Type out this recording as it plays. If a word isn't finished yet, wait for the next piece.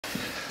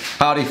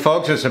Howdy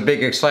folks, it's a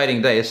big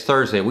exciting day. It's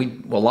Thursday. A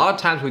lot of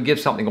times we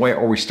give something away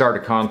or we start a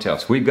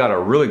contest. We've got a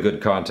really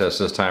good contest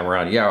this time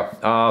around.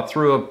 Yeah,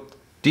 through a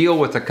deal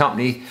with the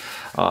company,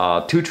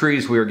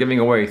 TwoTrees, we are giving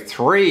away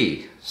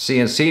 3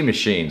 CNC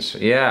machines.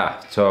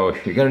 Yeah, so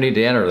you're gonna need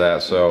to enter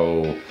that.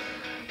 So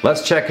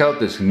let's check out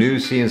this new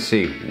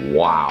CNC.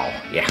 Wow,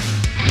 yeah.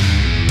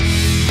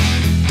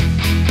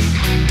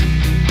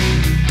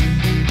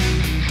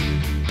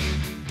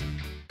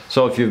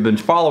 So if you've been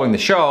following the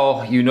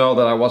show, you know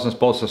that I wasn't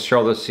supposed to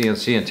show this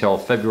CNC until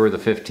February the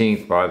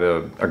 15th by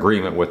the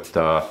agreement with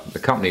the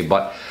company.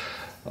 But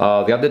the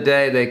other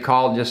day they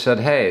called and just said,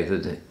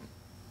 hey,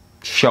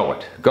 show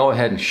it. Go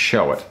ahead and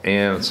show it.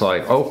 And it's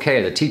like,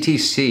 okay, the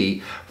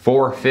TTC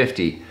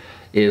 450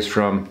 is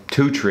from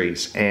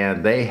TwoTrees,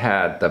 and they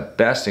had the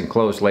best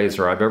enclosed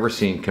laser I've ever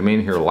seen come in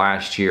here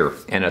last year.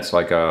 And it's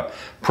like a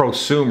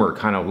prosumer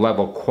kind of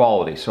level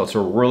quality. So it's a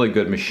really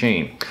good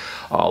machine.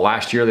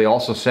 Last year they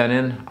also sent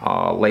in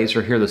a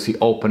laser here that's the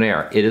open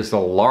air. It is the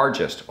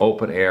largest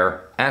open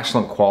air,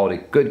 excellent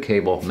quality, good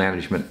cable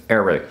management,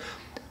 everything.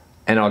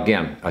 And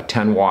again, a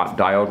 10-watt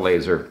diode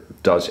laser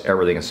does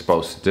everything it's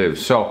supposed to do.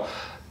 So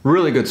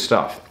really good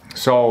stuff.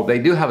 So they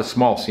do have a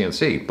small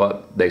CNC,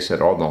 but they said,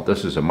 oh no,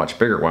 this is a much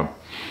bigger one.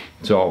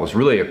 So I was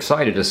really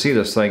excited to see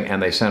this thing,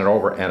 and they sent it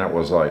over, and it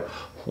was like,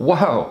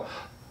 wow,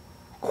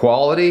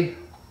 quality,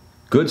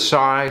 good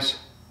size.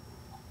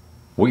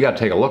 We got to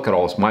take a look at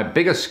all this. My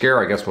biggest scare,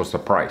 I guess, was the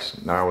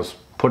price. Now, I was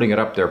putting it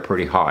up there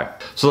pretty high.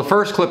 So the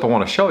first clip I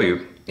want to show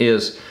you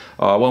is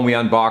when we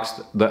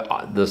unboxed the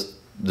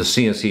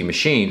CNC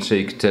machine, so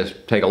you can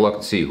just take a look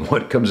and see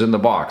what comes in the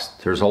box.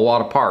 There's a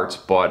lot of parts,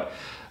 but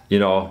you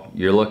know,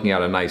 you're looking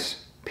at a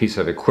nice piece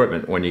of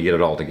equipment when you get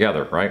it all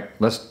together, right?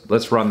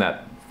 Let's run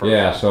that.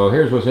 Yeah, so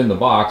here's what's in the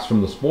box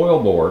from the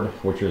spoil board,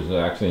 which is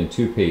actually in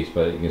 2 pieces,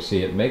 but you can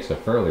see it makes a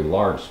fairly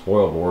large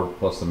spoil board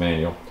plus the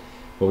manual.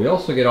 But we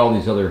also get all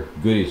these other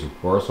goodies, of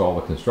course, all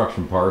the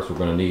construction parts we're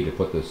going to need to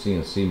put the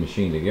CNC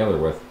machine together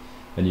with.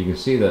 And you can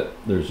see that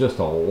there's just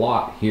a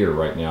lot here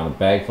right now, a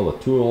bag full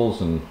of tools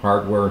and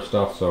hardware and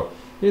stuff, so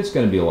it's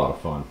going to be a lot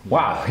of fun.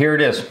 Wow, here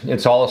it is.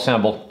 It's all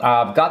assembled.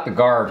 I've got the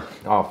guard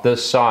off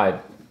this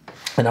side,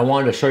 and I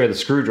wanted to show you the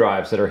screw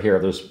drives that are here.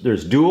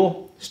 There's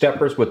dual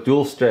steppers with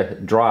dual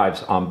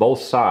drives on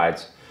both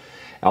sides,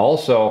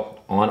 also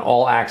on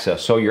all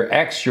axis. So your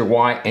X, your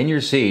Y, and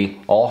your Z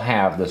all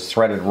have this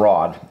threaded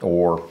rod,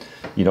 or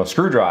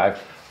screw drive.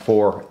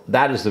 For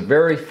that is the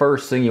very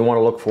first thing you want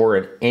to look for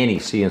in any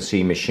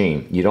CNC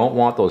machine. You don't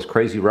want those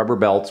crazy rubber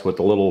belts with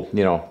the little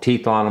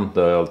teeth on them,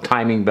 the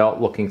timing belt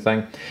looking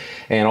thing.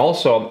 And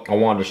also I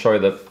wanted to show you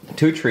that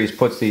TwoTrees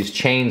puts these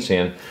chains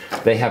in.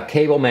 They have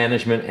cable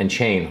management and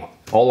chain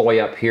all the way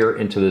up here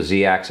into the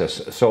Z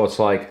axis. So it's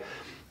like,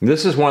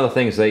 this is one of the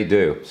things they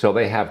do. So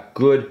they have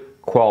good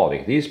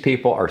quality. These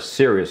people are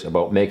serious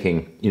about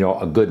making,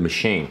 a good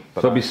machine.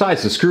 So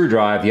besides the screw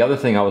drive, the other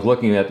thing I was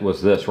looking at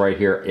was this right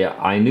here. Yeah,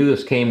 I knew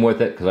this came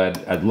with it because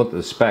I'd looked at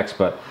the specs,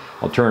 but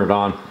I'll turn it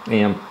on.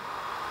 And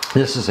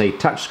this is a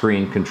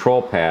touchscreen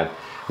control pad,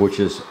 which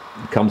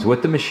comes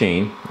with the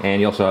machine. And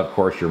you also have, of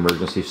course, your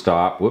emergency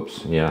stop.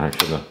 Whoops, yeah,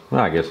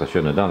 I guess I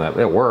shouldn't have done that.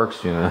 It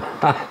works,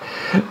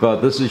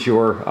 But this is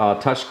your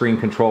touchscreen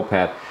control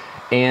pad.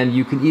 And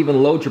you can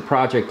even load your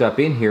project up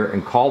in here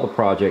and call the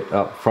project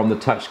up from the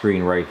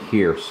touchscreen right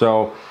here.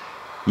 So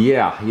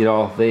yeah,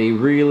 they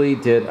really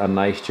did a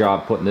nice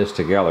job putting this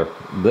together.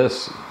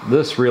 This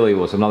really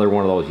was another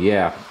one of those,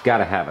 yeah,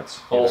 gotta have it.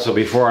 Also,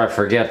 before I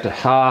forget,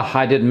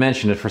 I didn't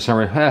mention it for some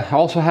reason, I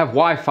also have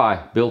Wi-Fi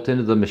built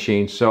into the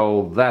machine,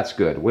 so that's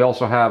good. We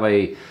also have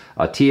a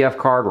TF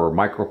card or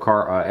micro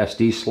card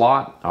SD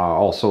slot.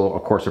 Also,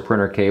 of course, a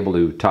printer cable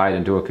to tie it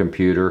into a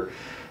computer.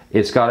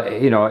 It's got,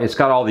 it's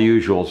got all the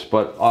usuals,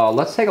 but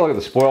let's take a look at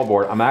the spoil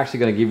board. I'm actually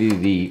going to give you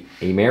the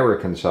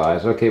American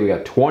size. Okay, we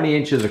got 20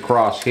 inches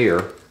across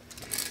here,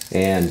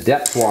 and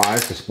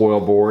depth-wise, the spoil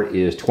board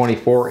is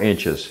 24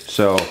 inches.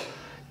 So,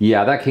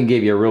 yeah, that can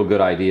give you a real good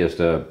idea as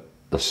to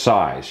the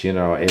size.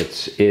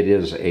 It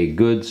is a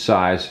good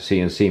size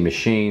CNC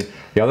machine.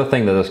 The other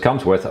thing that this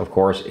comes with, of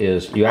course,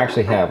 is you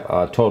actually have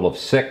a total of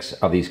 6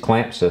 of these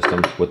clamp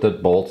systems with the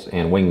bolts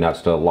and wing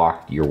nuts to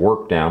lock your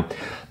work down.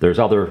 There's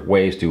other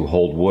ways to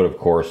hold wood, of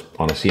course,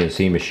 on a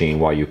CNC machine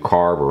while you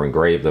carve or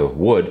engrave the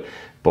wood,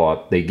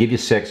 but they give you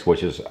 6,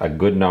 which is a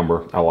good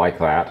number. I like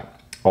that.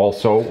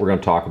 Also, we're going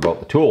to talk about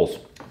the tools.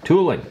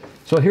 Tooling.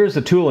 So here's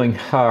the tooling,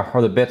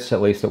 or the bits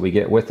at least that we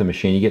get with the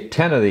machine. You get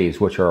 10 of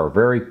these, which are a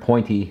very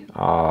pointy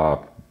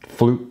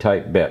flute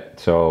type bit.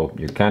 So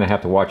you kind of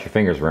have to watch your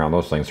fingers around.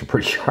 Those things are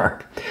pretty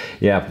sharp.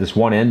 You have this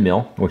one end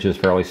mill, which is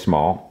fairly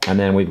small. And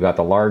then we've got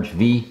the large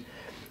V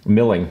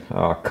milling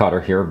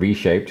cutter here,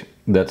 V-shaped.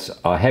 That's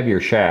a heavier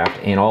shaft,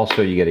 and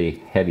also you get a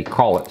heavy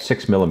collet,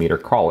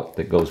 6mm collet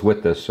that goes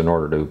with this in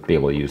order to be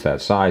able to use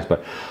that size.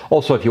 But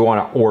also, if you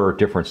want to order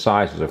different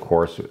sizes, of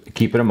course,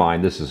 keep it in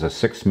mind this is a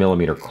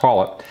 6mm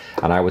collet,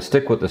 and I would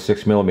stick with the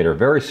 6mm,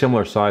 very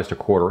similar size to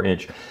 1/4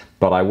 inch.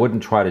 but I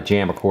wouldn't try to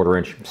jam a 1/4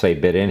 inch, say,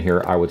 bit in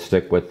here. I would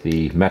stick with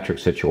the metric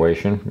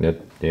situation.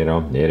 You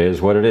know, it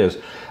is what it is.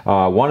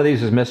 One of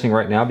these is missing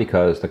right now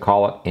because the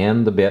collet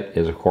and the bit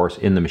is, of course,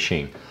 in the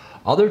machine.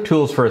 Other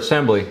tools for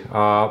assembly,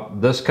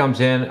 this comes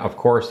in, of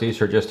course,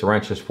 these are just the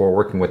wrenches for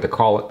working with the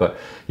collet, but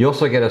you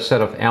also get a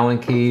set of Allen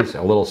keys,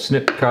 a little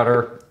snip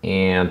cutter,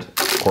 and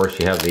of course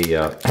you have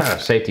the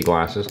safety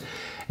glasses.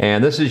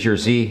 And this is your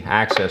Z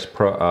access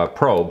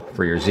probe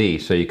for your Z,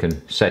 so you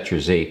can set your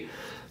Z.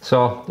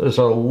 So there's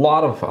a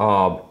lot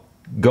of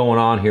going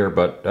on here,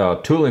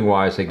 but tooling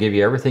wise, they give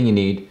you everything you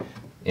need,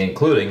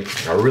 including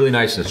a really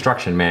nice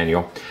instruction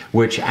manual,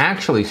 which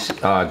actually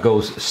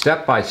goes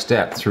step by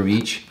step through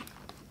each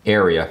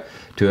area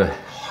to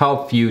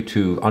help you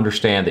to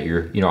understand that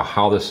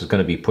how this is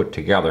going to be put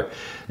together.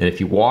 And if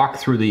you walk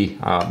through the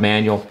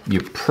manual, you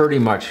pretty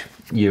much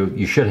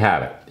you should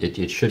have it.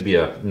 It should be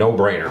a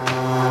no-brainer.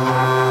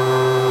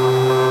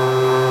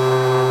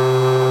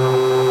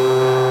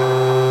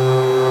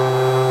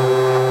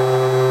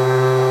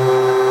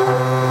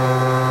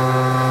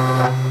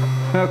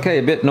 Okay,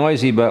 a bit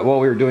noisy, but what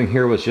we were doing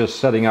here was just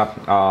setting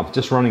up,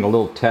 just running a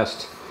little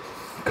test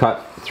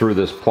cut through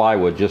this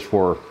plywood just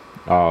for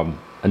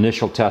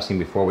initial testing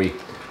before we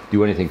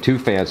do anything too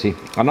fancy.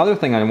 Another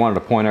thing I wanted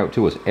to point out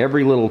too is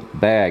every little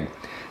bag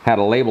had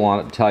a label on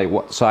it to tell you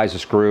what size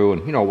of screw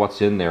and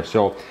what's in there.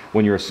 So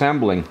when you're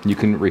assembling, you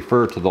can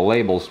refer to the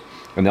labels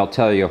and they'll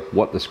tell you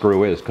what the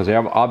screw is, because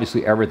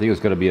obviously everything is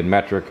going to be in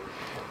metric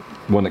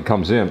when it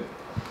comes in.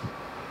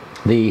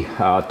 The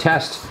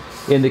test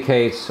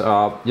indicates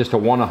just a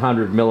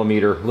 100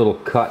 millimeter little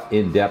cut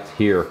in depth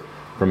here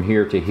from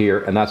here to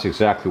here, and that's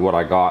exactly what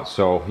I got.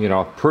 So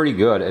pretty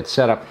good. It's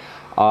set up.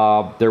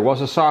 There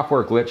was a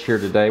software glitch here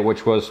today,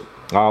 which was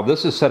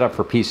this is set up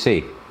for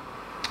PC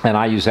and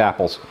I use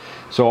Apple's,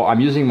 so I'm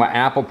using my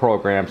Apple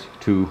programs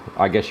to,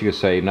 I guess you could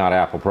say, not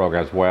Apple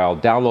programs, well,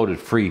 downloaded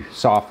free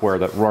software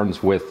that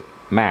runs with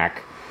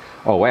Mac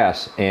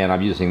OS, and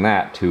I'm using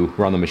that to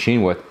run the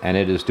machine with, and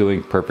it is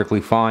doing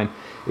perfectly fine.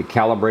 It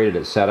calibrated,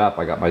 it set up.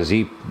 I got my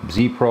Z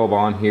probe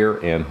on here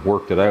and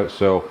worked it out,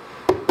 so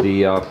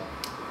the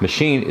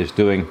machine is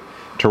doing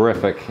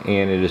terrific,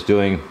 and it is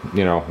doing,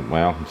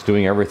 well, it's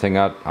doing everything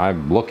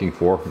I'm looking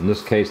for. In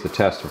this case, the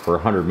test for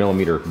 100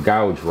 millimeter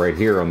gouge right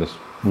here on this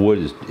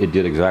wood, it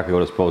did exactly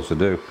what it's supposed to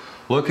do.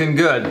 Looking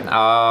good.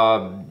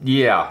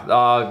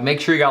 Make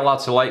sure you got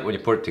lots of light when you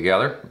put it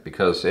together,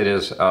 because it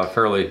is a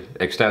fairly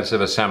extensive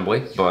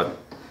assembly, but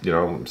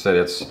said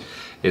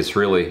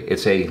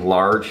it's a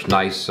large,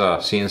 nice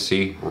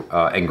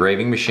CNC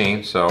engraving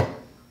machine. So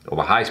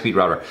a high-speed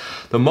router.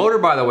 The motor,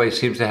 by the way,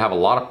 seems to have a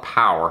lot of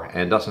power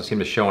and doesn't seem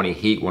to show any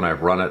heat when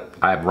I've run it.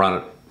 I've run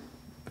it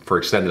for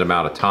extended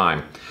amount of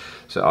time,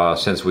 so,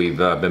 since we've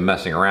been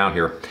messing around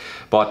here.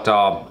 But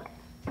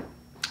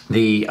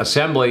the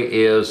assembly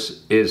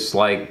is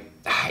like,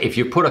 if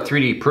you put a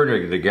 3D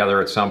printer together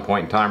at some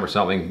point in time or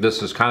something,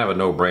 this is kind of a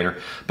no-brainer.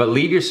 But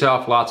leave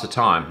yourself lots of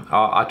time.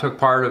 I took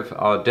part of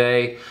a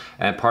day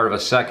and part of a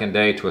second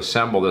day to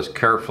assemble this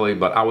carefully,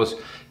 but I was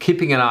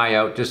keeping an eye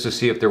out just to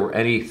see if there were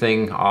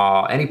anything,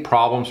 any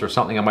problems or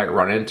something I might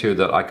run into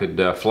that I could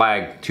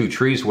flag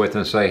TwoTrees with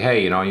and say,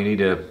 hey, you need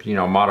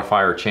to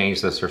modify or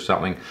change this or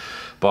something.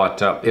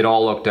 But it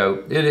all looked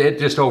out, it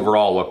just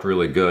overall looked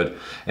really good.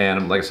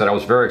 And like I said, I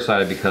was very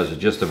excited because of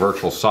just the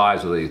virtual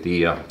size of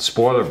the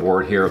spoiler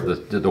board here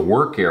of the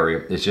work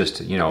area. It's just,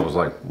 it was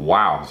like,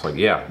 wow. It's like,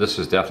 yeah, this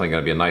is definitely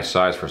gonna be a nice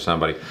size for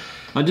somebody.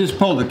 I just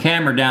pulled the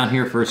camera down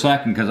here for a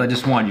second because I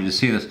just wanted you to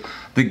see this.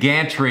 The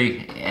gantry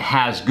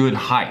has good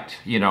height,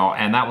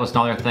 and that was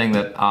another thing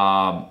that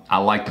I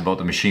liked about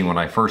the machine when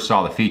I first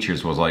saw the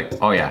features, was like,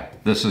 oh yeah,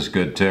 this is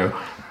good too.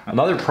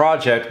 Another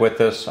project with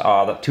this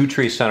that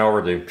TwoTrees sent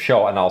over to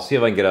show, and I'll see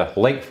if I can get a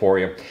link for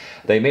you.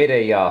 They made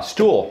a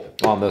stool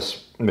on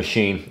this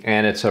machine,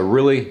 and it's a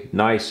really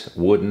nice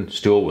wooden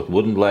stool with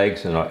wooden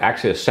legs and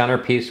actually a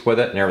centerpiece with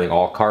it and everything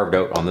all carved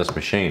out on this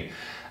machine,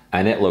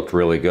 and it looked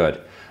really good.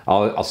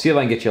 I'll see if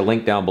I can get you a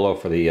link down below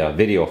for the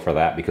video for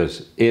that,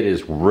 because it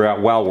is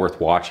well worth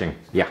watching.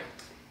 Yeah,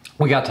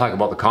 we got to talk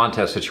about the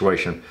contest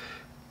situation.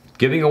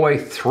 Giving away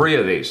 3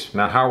 of these.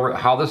 Now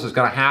how this is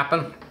going to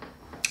happen,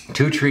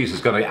 TwoTrees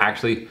is going to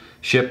actually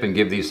ship and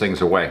give these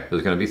things away.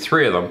 There's going to be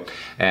 3 of them,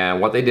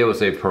 and what they did was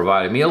they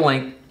provided me a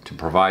link to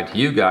provide to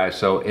you guys.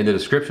 So in the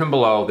description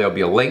below, there'll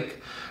be a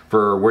link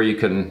for where you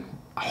can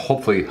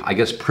hopefully, I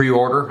guess,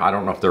 pre-order. I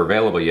don't know if they're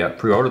available yet,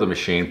 pre-order the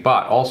machine,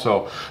 but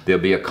also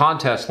there'll be a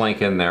contest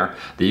link in there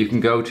that you can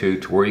go to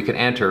where you can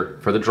enter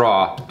for the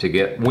draw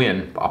to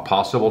win a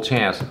possible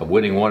chance of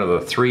winning one of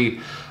the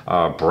 3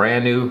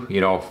 brand new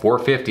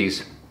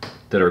 450s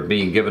that are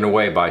being given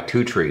away by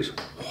TwoTrees.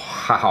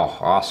 Wow,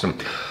 awesome.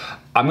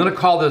 I'm gonna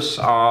call this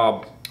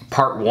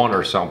part 1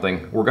 or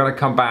something. We're gonna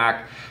come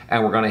back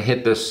and we're gonna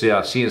hit this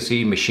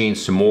CNC machine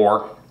some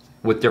more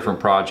with different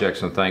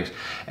projects and things.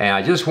 And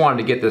I just wanted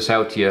to get this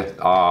out to you.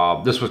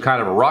 This was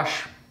kind of a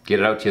rush,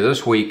 get it out to you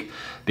this week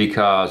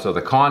because of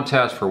the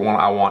contest. For one,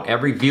 I want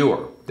every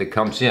viewer that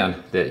comes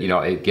in that,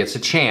 it gets a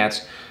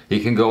chance. he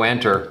can go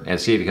enter and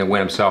see if he can win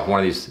himself one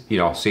of these, you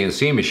know,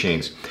 CNC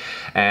machines.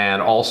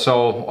 And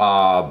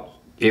also,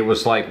 it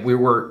was like we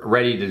were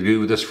ready to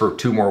do this for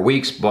 2 more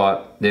weeks,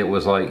 but it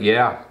was like,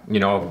 yeah, you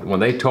know, when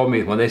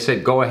they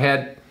said go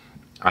ahead,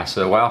 I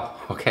said, well,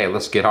 okay,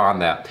 let's get on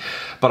that.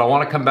 But I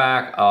want to come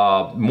back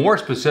more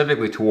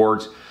specifically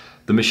towards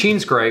the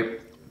machine's great.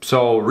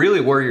 So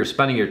really where you're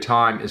spending your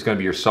time is going to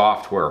be your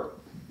software.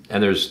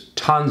 And there's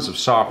tons of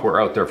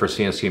software out there for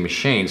CNC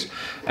machines.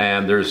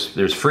 And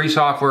there's free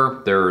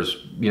software,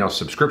 there's, you know,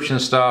 subscription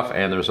stuff,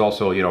 and there's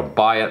also, you know,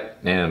 buy it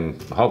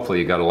and hopefully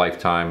you got a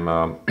lifetime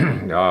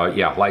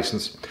yeah,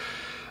 license.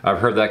 I've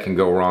heard that can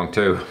go wrong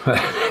too.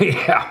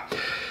 Yeah.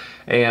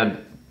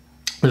 And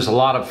there's a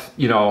lot of,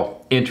 you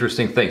know,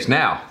 interesting things.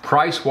 Now,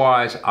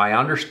 price-wise, I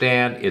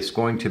understand it's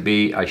going to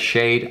be a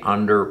shade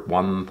under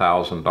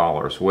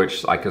 $1,000,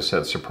 which, like I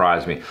said,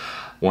 surprised me.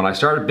 When I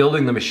started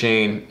building the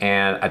machine,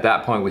 and at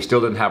that point we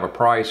still didn't have a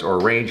price or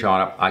a range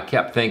on it, I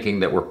kept thinking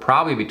that we're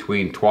probably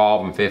between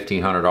 $1,200 and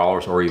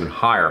 $1,500 or even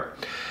higher,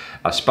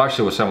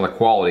 especially with some of the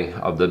quality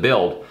of the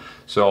build.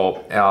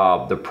 So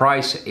the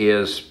price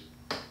is,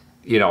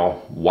 you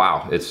know,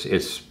 wow.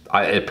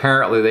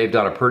 Apparently they've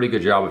done a pretty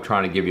good job of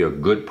trying to give you a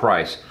good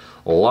price.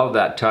 Love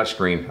that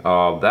touchscreen.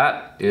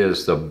 That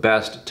is the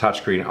best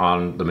touchscreen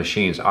on the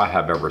machines I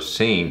have ever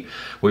seen.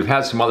 We've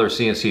had some other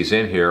CNCs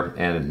in here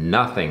and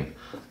nothing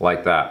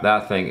like that.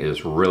 That thing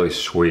is really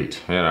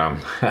sweet, you know.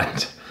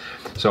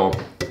 So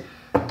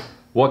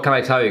what can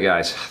I tell you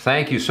guys?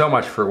 Thank you so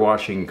much for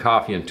watching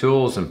Coffee and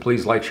Tools, and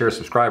please like, share,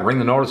 subscribe, ring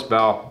the notice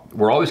bell.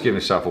 We're always giving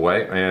stuff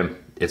away, and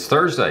it's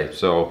Thursday,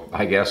 so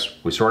I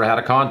guess we sort of had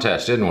a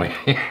contest, didn't we?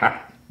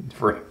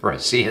 for a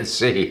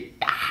CNC.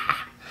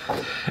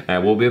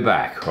 And we'll be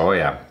back. Oh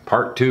yeah,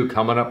 part 2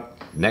 coming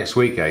up next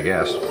week, I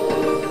guess.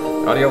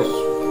 Adios.